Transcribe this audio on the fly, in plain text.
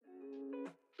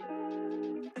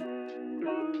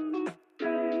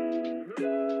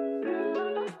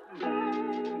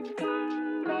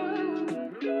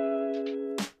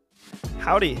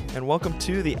Howdy, and welcome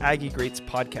to the Aggie Greats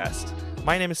podcast.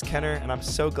 My name is Kenner, and I'm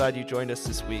so glad you joined us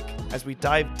this week as we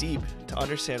dive deep to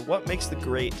understand what makes the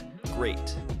great,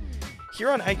 great. Here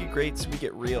on Aggie Greats, we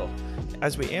get real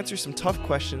as we answer some tough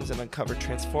questions and uncover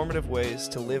transformative ways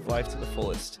to live life to the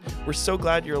fullest. We're so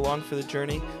glad you're along for the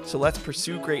journey, so let's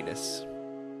pursue greatness.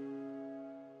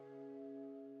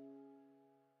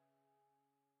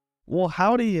 Well,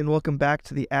 howdy, and welcome back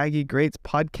to the Aggie Greats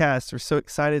podcast. We're so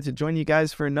excited to join you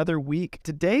guys for another week.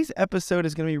 Today's episode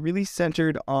is going to be really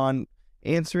centered on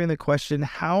answering the question,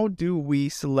 how do we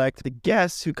select the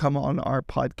guests who come on our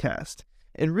podcast?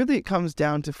 And really, it comes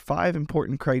down to 5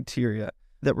 important criteria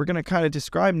that we're going to kind of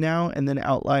describe now and then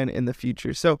outline in the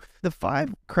future. So the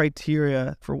 5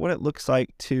 criteria for what it looks like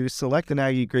to select an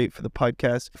Aggie Great for the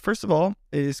podcast, first of all,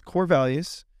 is core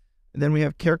values. And then we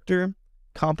have character,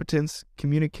 competence,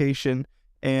 communication,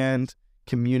 and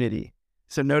community.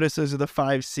 So notice those are the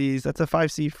 5 C's. That's a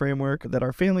 5C framework that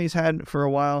our family's had for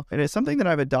a while. And it's something that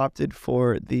I've adopted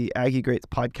for the Aggie Greats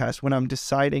podcast when I'm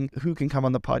deciding who can come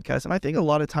on the podcast. And I think a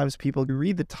lot of times people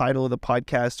read the title of the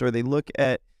podcast or they look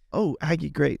at, Aggie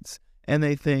Greats, and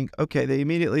they think, okay, they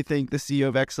immediately think the CEO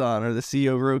of Exxon or the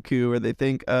CEO of Roku, or they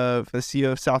think of the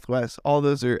CEO of Southwest. All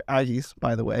those are Aggies,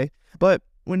 by the way. But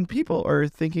when people are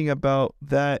thinking about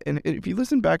that, and if you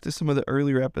listen back to some of the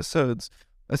earlier episodes,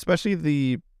 especially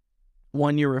the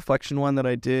 1-year reflection one that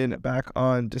I did back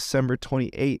on December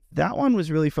 28th, that one was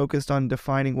really focused on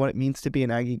defining what it means to be an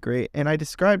Aggie Great. And I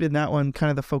described in that one kind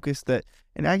of the focus that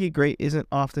an Aggie Great isn't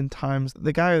oftentimes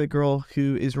the guy or the girl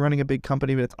who is running a big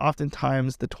company, but it's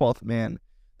oftentimes the 12th man,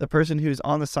 the person who's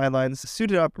on the sidelines,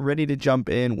 suited up, ready to jump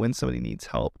in when somebody needs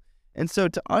help. And so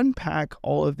to unpack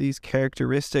all of these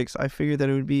characteristics, I figured that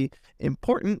it would be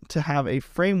important to have a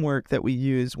framework that we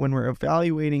use when we're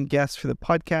evaluating guests for the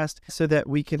podcast so that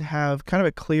we can have kind of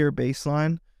a clear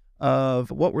baseline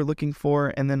of what we're looking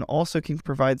for, and then also can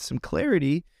provide some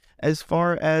clarity as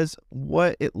far as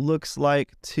what it looks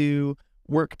like to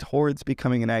work towards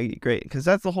becoming an Aggie Great, because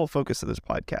that's the whole focus of this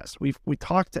podcast. We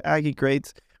talk to Aggie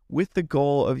Greats with the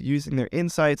goal of using their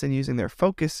insights and using their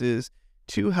focuses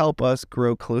to help us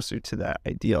grow closer to that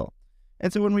ideal.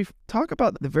 And so when we talk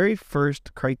about the very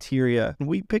first criteria,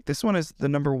 we pick this one as the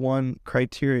number 1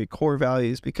 criteria, core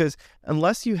values, because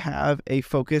unless you have a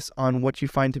focus on what you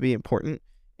find to be important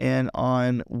and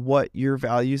on what your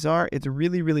values are, it's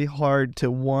really, really hard to,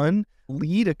 1,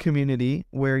 lead a community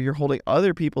where you're holding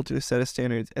other people to a set of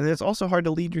standards. And it's also hard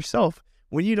to lead yourself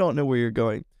when you don't know where you're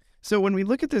going. So when we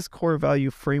look at this core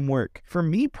value framework, for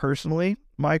me personally,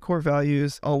 my core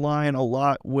values align a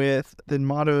lot with the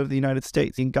motto of the United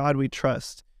States, "In God We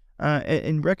Trust,"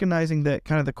 and recognizing that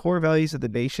kind of the core values of the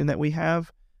nation that we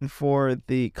have, and for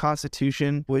the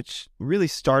Constitution, which really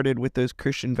started with those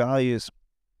Christian values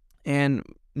and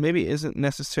maybe isn't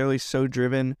necessarily so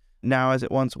driven now as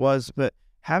it once was, but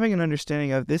having an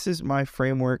understanding of, this is my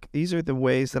framework, these are the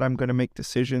ways that I'm going to make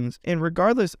decisions. And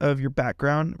regardless of your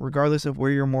background, regardless of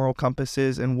where your moral compass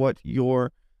is and what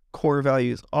your core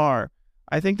values are,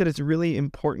 I think that it's really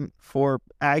important for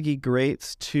Aggie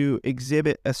Greats to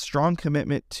exhibit a strong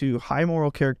commitment to high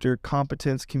moral character,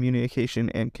 competence, communication,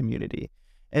 and community.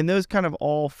 And those kind of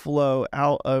all flow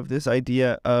out of this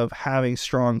idea of having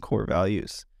strong core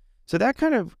values. So that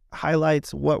kind of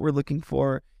highlights what we're looking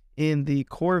for in the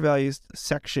core values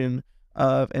section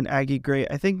of an Aggie Great.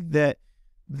 I think that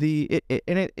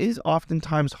it is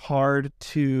oftentimes hard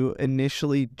to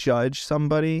initially judge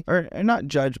somebody, or not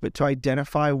judge, but to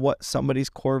identify what somebody's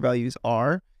core values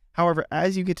are. However,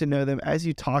 as you get to know them, as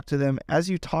you talk to them, as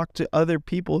you talk to other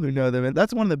people who know them, and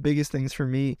that's one of the biggest things for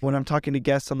me when I'm talking to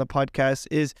guests on the podcast,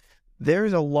 is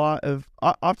there's a lot of,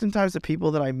 oftentimes the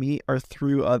people that I meet are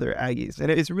through other Aggies. And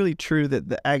it's really true that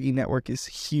the Aggie network is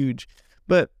huge,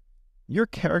 but your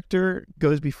character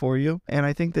goes before you. And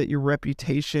I think that your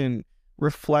reputation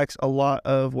reflects a lot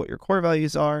of what your core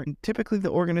values are. And typically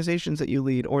the organizations that you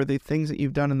lead or the things that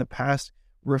you've done in the past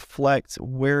reflect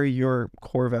where your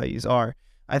core values are.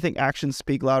 I think actions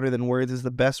speak louder than words is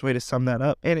the best way to sum that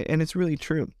up. And it's really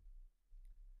true.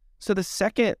 So the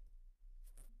second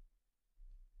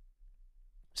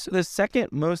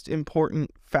most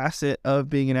important facet of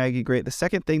being an Aggie Great, the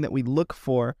second thing that we look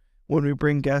for when we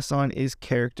bring guests on, is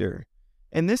character.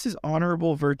 And this is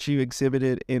honorable virtue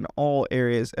exhibited in all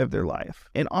areas of their life.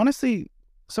 And honestly,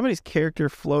 somebody's character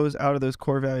flows out of those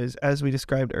core values, as we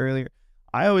described earlier.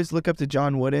 I always look up to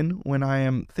John Wooden when I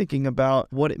am thinking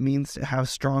about what it means to have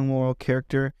strong moral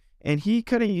character. And he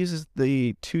kind of uses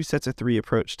the 2 sets of 3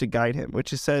 approach to guide him, which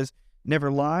says,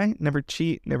 never lie, never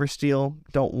cheat, never steal,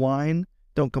 don't whine,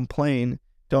 don't complain,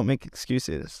 don't make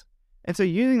excuses. And so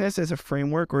using this as a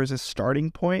framework or as a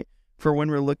starting point for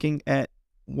when we're looking at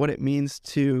what it means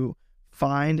to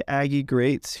find Aggie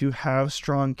greats who have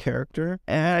strong character.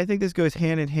 And I think this goes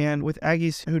hand in hand with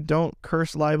Aggies who don't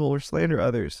curse, libel, or slander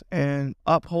others and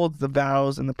uphold the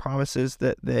vows and the promises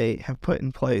that they have put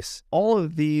in place. All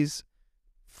of these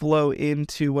flow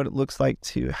into what it looks like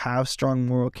to have strong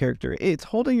moral character. It's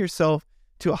holding yourself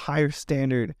to a higher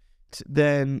standard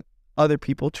than other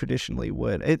people traditionally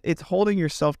would. It's holding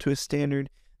yourself to a standard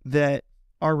that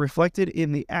are reflected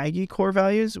in the Aggie core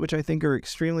values, which I think are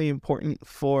extremely important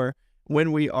for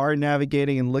when we are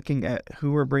navigating and looking at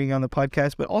who we're bringing on the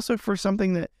podcast, but also for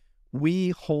something that we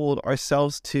hold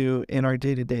ourselves to in our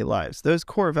day-to-day lives. Those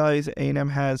core values that A&M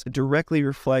has directly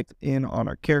reflect in on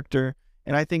our character,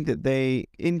 and I think that they,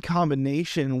 in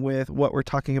combination with what we're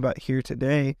talking about here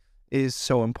today, is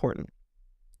so important.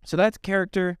 So that's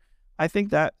character. I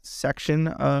think that section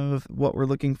of what we're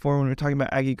looking for when we're talking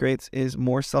about Aggie greats is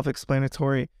more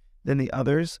self-explanatory than the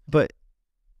others, but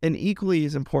an equally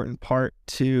as important part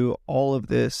to all of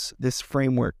this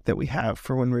framework that we have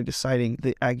for when we're deciding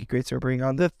the Aggie greats we're bringing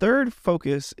on. The third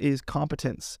focus is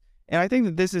competence. And I think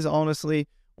that this is honestly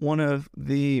one of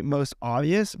the most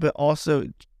obvious, but also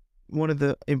one of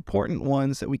the important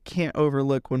ones that we can't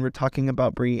overlook when we're talking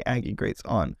about bringing Aggie greats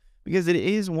on. Because it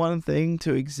is one thing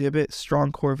to exhibit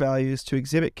strong core values, to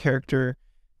exhibit character,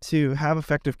 to have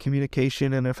effective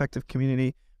communication and effective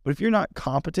community. But if you're not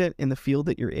competent in the field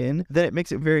that you're in, then it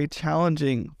makes it very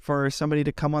challenging for somebody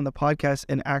to come on the podcast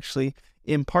and actually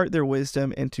impart their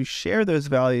wisdom and to share those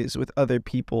values with other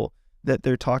people that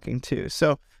they're talking to.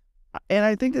 So, and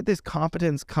I think that this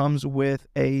competence comes with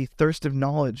a thirst of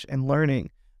knowledge and learning.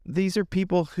 These are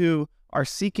people who are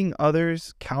seeking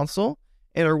others' counsel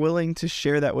and are willing to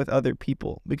share that with other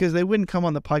people, because they wouldn't come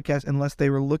on the podcast unless they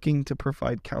were looking to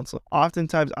provide counsel.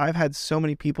 Oftentimes, I've had so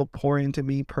many people pour into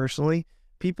me personally,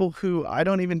 people who I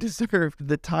don't even deserve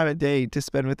the time of day to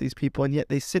spend with these people, and yet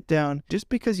they sit down just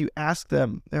because you ask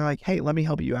them. They're like, hey, let me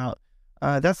help you out.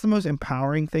 That's the most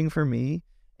empowering thing for me,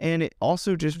 and it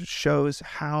also just shows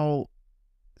how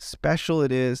special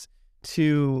it is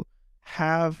to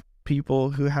have people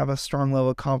who have a strong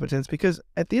level of competence, because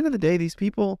at the end of the day, these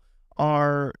people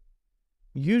are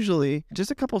usually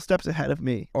just a couple steps ahead of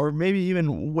me, or maybe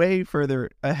even way further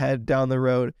ahead down the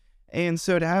road. And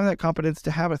so to have that competence,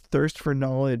 to have a thirst for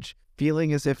knowledge,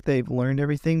 feeling as if they've learned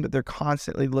everything, but they're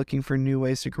constantly looking for new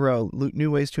ways to grow,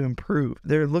 new ways to improve.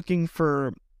 They're looking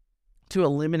to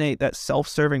eliminate that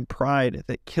self-serving pride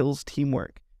that kills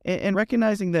teamwork. And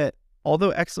recognizing that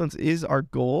although excellence is our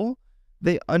goal,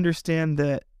 they understand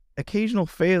that occasional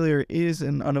failure is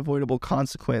an unavoidable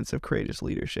consequence of courageous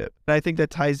leadership. And I think that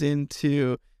ties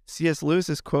into C.S.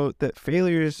 Lewis's quote that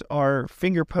failures are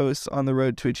fingerposts on the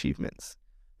road to achievements.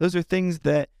 Those are things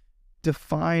that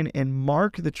define and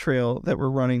mark the trail that we're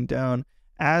running down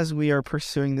as we are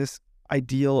pursuing this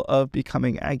ideal of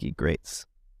becoming Aggie greats.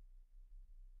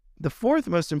 The fourth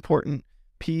most important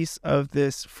piece of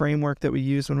this framework that we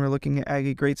use when we're looking at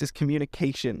Aggie greats is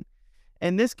communication.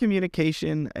 And this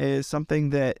communication is something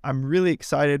that I'm really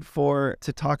excited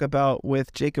to talk about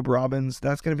with Jacob Robbins.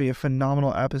 That's going to be a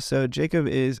phenomenal episode. Jacob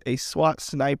is a SWAT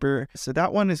sniper, so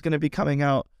that one is going to be coming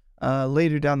out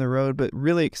later down the road, but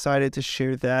really excited to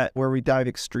share that, where we dive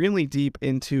extremely deep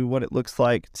into what it looks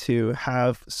like to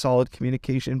have solid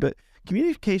communication. But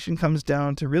communication comes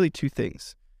down to really two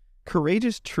things: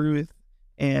 courageous truth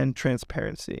and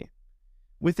transparency.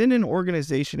 Within an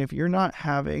organization, if you're not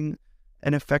having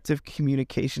an effective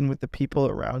communication with the people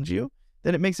around you,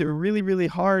 then it makes it really, really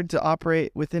hard to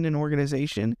operate within an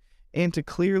organization and to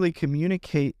clearly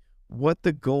communicate what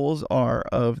the goals are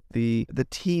of the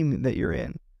team that you're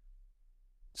in.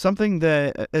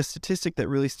 A statistic that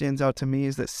really stands out to me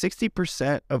is that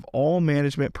 60% of all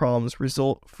management problems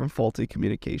result from faulty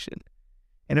communication.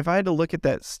 And if I had to look at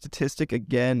that statistic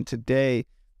again today,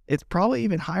 it's probably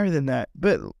even higher than that.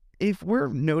 But if we're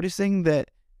noticing that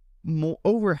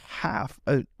over half,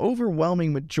 an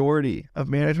overwhelming majority of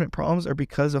management problems are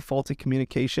because of faulty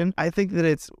communication, I think that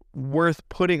it's worth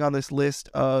putting on this list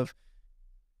of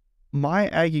my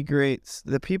Aggie greats,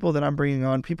 the people that I'm bringing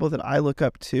on, people that I look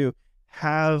up to,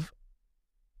 have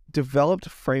developed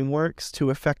frameworks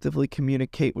to effectively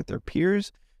communicate with their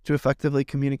peers, to effectively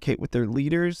communicate with their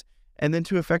leaders, and then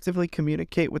to effectively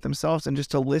communicate with themselves, and just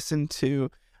to listen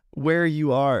to where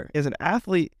you are. As an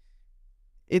athlete,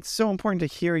 it's so important to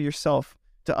hear yourself,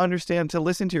 to understand, to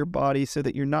listen to your body so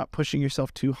that you're not pushing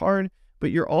yourself too hard, but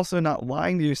you're also not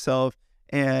lying to yourself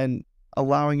and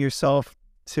allowing yourself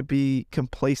to be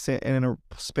complacent and in a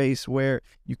space where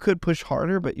you could push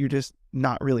harder, but you're just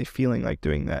not really feeling like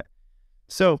doing that.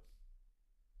 So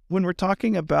When we're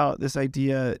talking about this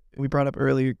idea we brought up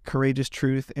earlier, courageous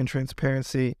truth and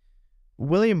transparency,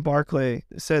 William Barclay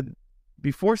said,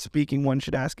 before speaking, one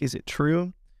should ask, is it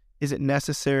true? Is it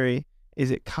necessary?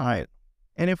 Is it kind?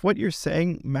 And if what you're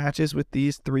saying matches with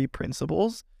these three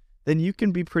principles, then you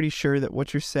can be pretty sure that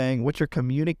what you're saying, what you're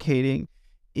communicating,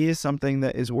 is something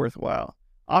that is worthwhile.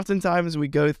 Oftentimes we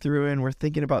go through and we're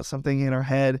thinking about something in our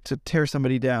head to tear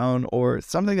somebody down or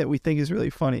something that we think is really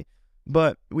funny.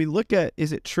 But we look at,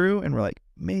 is it true? And we're like,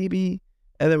 maybe.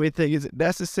 And then we think, is it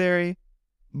necessary?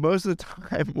 Most of the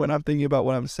time when I'm thinking about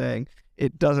what I'm saying,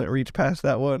 it doesn't reach past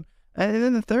that one. And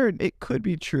then the third, it could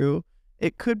be true.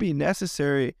 It could be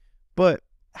necessary. But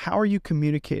how are you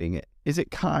communicating it? Is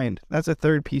it kind? That's a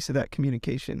third piece of that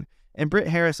communication. And Britt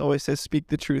Harris always says, speak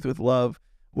the truth with love,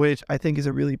 which I think is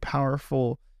a really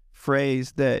powerful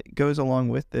phrase that goes along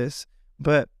with this.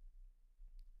 But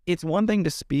it's one thing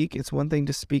to speak. It's one thing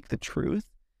to speak the truth.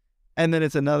 And then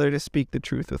it's another to speak the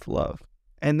truth with love.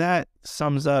 And that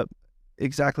sums up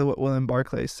exactly what William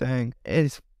Barclay is saying. An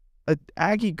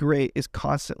Aggie great is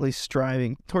constantly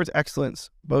striving towards excellence,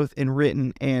 both in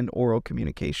written and oral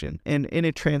communication, and in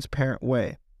a transparent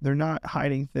way. They're not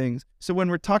hiding things. So when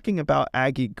we're talking about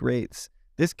Aggie greats,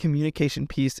 this communication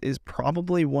piece is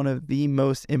probably one of the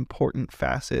most important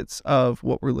facets of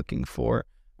what we're looking for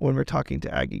when we're talking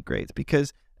to Aggie greats,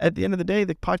 because at the end of the day,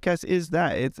 the podcast is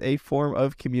that. It's a form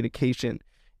of communication.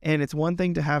 And it's one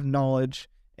thing to have knowledge,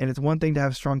 and it's one thing to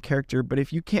have strong character, but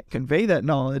if you can't convey that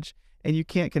knowledge and you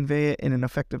can't convey it in an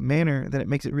effective manner, then it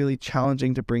makes it really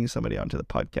challenging to bring somebody onto the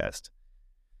podcast.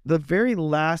 The very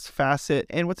last facet,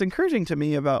 and what's encouraging to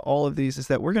me about all of these, is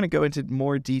that we're going to go into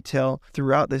more detail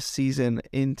throughout this season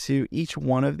into each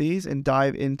one of these and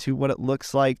dive into what it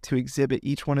looks like to exhibit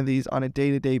each one of these on a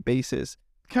day-to-day basis.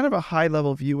 Kind of a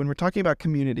high-level view when we're talking about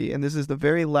community, and this is the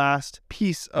very last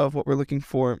piece of what we're looking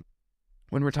for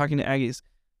when we're talking to Aggies.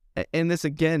 And this,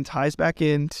 again, ties back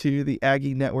into the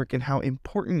Aggie network and how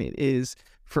important it is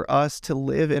for us to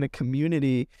live in a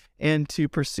community and to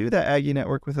pursue that Aggie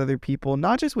network with other people,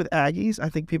 not just with Aggies. I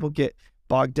think people get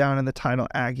bogged down in the title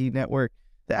Aggie network.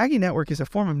 The Aggie network is a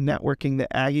form of networking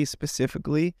that Aggies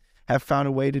specifically have found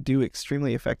a way to do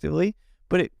extremely effectively,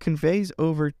 but it conveys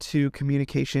over to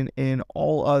communication in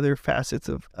all other facets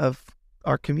of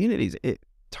our communities. It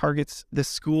targets the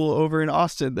school over in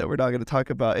Austin that we're not going to talk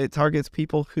about. It targets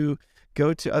people who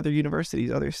go to other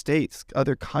universities, other states,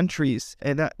 other countries,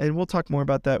 and we'll talk more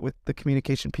about that with the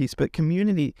communication piece. But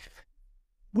community,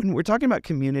 when we're talking about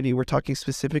community, we're talking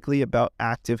specifically about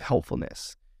active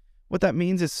helpfulness. What that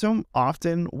means is so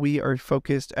often we are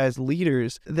focused as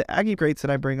leaders. The Aggie greats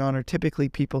that I bring on are typically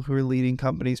people who are leading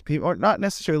companies, or not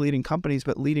necessarily leading companies,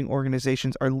 but leading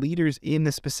organizations, are leaders in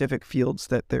the specific fields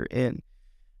that they're in.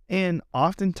 And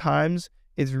oftentimes,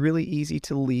 it's really easy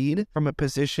to lead from a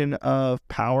position of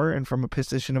power and from a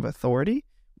position of authority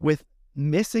with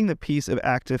missing the piece of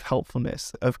active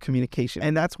helpfulness of communication.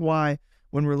 And that's why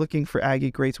when we're looking for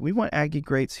Aggie greats, we want Aggie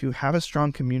greats who have a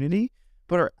strong community,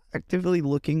 but are actively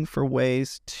looking for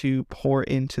ways to pour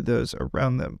into those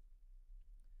around them.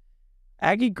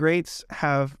 Aggie greats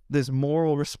have this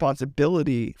moral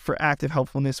responsibility for active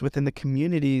helpfulness within the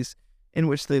communities in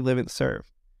which they live and serve.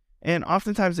 And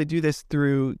oftentimes they do this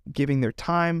through giving their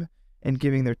time and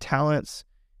giving their talents.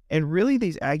 And really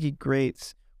these Aggie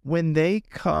greats, when they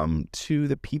come to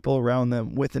the people around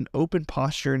them with an open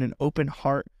posture and an open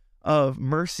heart of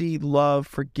mercy, love,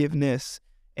 forgiveness,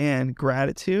 and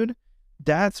gratitude,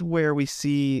 that's where we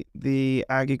see the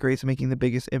Aggie greats making the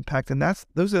biggest impact. And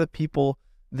those are the people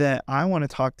that I want to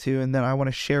talk to and that I want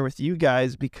to share with you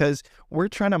guys, because we're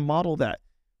trying to model that.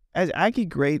 As Aggie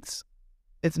greats,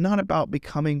 it's not about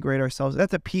becoming great ourselves.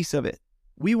 That's a piece of it.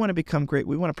 We want to become great.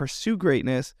 We want to pursue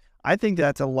greatness. I think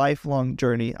that's a lifelong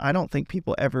journey. I don't think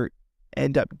people ever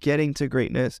end up getting to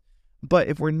greatness. But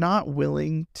if we're not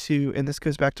willing to, and this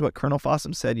goes back to what Colonel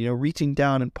Fossum said, reaching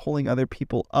down and pulling other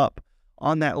people up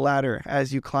on that ladder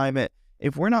as you climb it,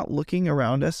 if we're not looking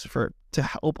around us to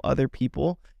help other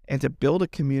people and to build a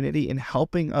community and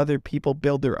helping other people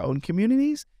build their own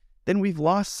communities, then we've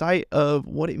lost sight of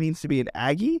what it means to be an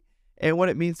Aggie and what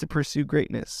it means to pursue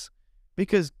greatness.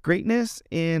 Because greatness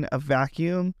in a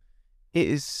vacuum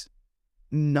is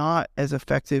not as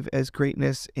effective as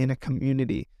greatness in a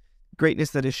community.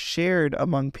 Greatness that is shared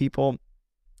among people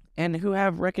and who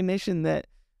have recognition that,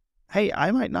 hey, I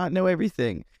might not know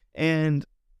everything, and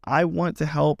I want to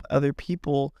help other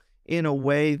people in a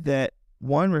way that,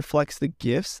 one, reflects the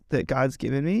gifts that God's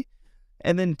given me,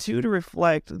 and then two, to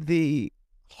reflect the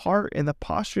heart and the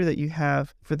posture that you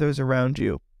have for those around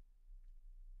you.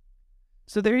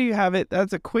 So there you have it.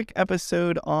 That's a quick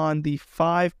episode on the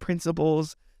 5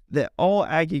 principles that all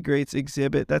Aggie greats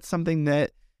exhibit. That's something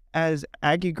that as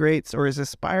Aggie greats or as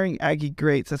aspiring Aggie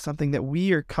greats, that's something that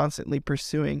we are constantly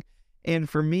pursuing. And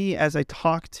for me, as I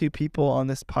talk to people on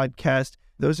this podcast,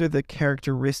 those are the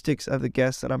characteristics of the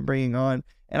guests that I'm bringing on.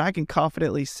 And I can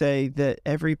confidently say that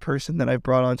every person that I've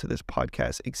brought onto this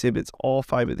podcast exhibits all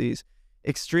 5 of these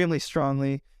extremely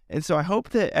strongly. And so I hope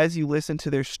that as you listen to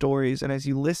their stories and as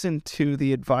you listen to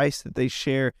the advice that they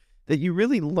share, that you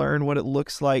really learn what it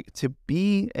looks like to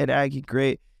be an Aggie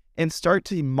great and start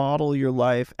to model your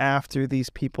life after these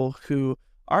people who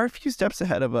are a few steps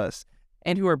ahead of us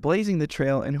and who are blazing the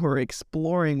trail and who are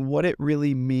exploring what it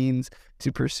really means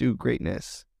to pursue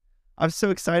greatness. I'm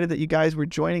so excited that you guys were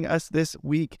joining us this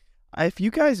week. If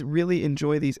you guys really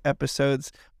enjoy these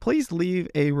episodes, please leave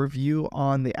a review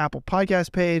on the Apple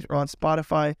Podcast page or on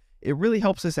Spotify. It really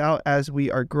helps us out as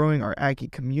we are growing our Aggie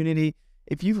community.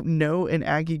 If you know an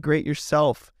Aggie great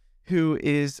yourself who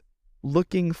is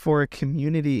looking for a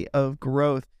community of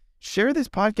growth, share this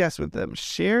podcast with them.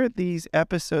 Share these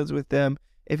episodes with them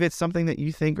if it's something that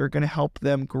you think are going to help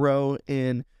them grow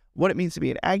in what it means to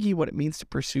be an Aggie, what it means to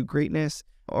pursue greatness,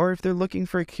 or if they're looking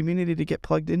for a community to get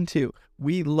plugged into.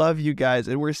 We love you guys,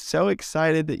 and we're so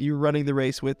excited that you're running the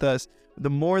race with us. The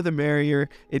more the merrier.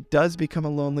 It does become a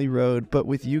lonely road, but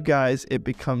with you guys, it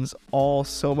becomes all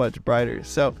so much brighter.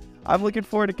 So I'm looking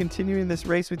forward to continuing this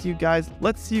race with you guys.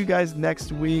 Let's see you guys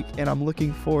next week, and I'm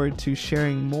looking forward to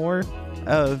sharing more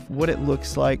of what it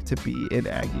looks like to be an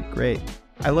Aggie great.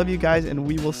 I love you guys, and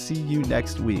we will see you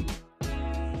next week.